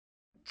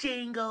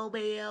Jingle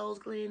bells,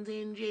 Glenn's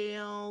in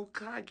jail.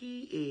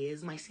 Clarky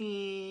is my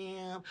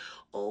Sam.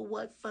 Oh,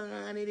 what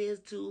fun it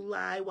is to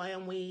lie while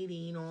I'm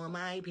waiting on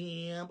my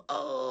pimp.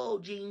 Oh,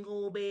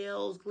 jingle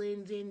bells,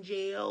 Glenn's in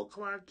jail.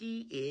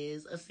 Clarky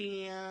is a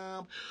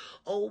Sam.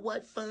 Oh,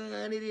 what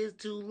fun it is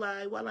to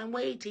lie while I'm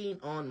waiting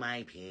on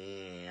my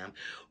pimp.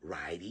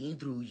 Riding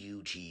through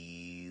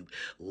YouTube,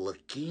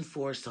 looking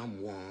for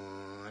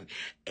someone.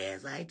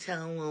 As I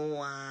tell them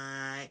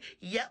why.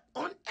 Yep,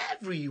 on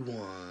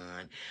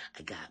everyone.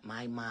 I got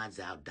my mods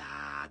out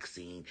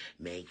doxing,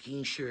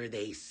 making sure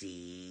they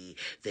see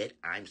that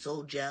I'm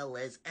so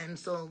jealous and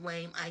so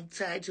lame. I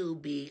try to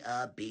be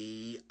a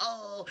bee.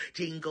 Oh,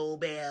 jingle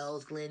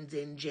bells, Glenn's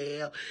in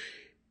jail.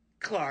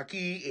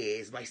 Clarky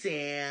is my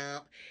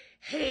Sam.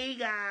 Hey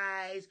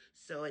guys,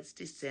 so it's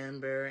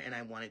December and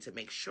I wanted to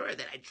make sure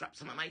that I dropped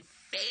some of my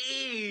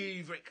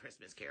favorite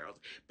Christmas carols,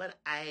 but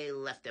I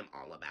left them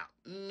all about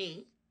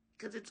me.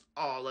 Because it's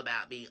all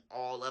about me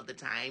all of the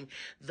time.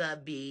 The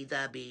bee,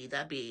 the bee,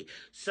 the bee.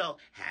 So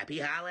happy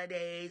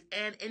holidays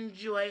and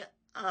enjoy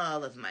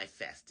all of my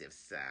festive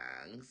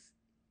songs.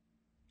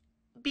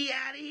 Be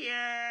out of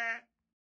here.